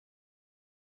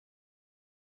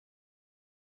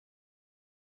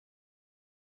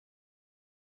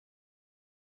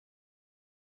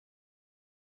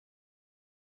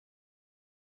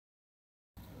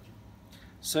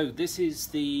So this is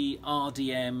the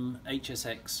RDM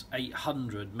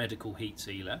HSX-800 medical heat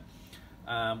sealer.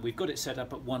 We've got it set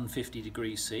up at 150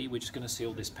 degrees C. We're just going to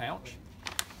seal this pouch.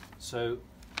 So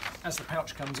as the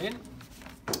pouch comes in,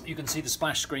 you can see the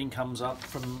splash screen comes up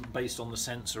based on the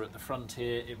sensor at the front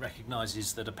here. It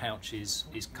recognises that a pouch is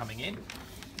coming in.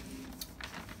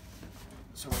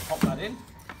 So we'll pop that in.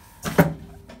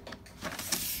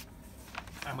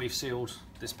 And we've sealed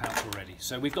this pouch already.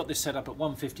 So we've got this set up at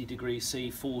 150 degrees C,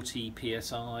 40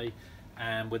 psi,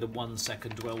 and with a 1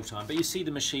 second dwell time. But you see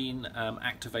the machine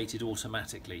activated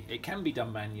automatically. It can be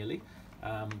done manually,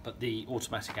 but the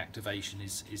automatic activation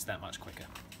is that much quicker.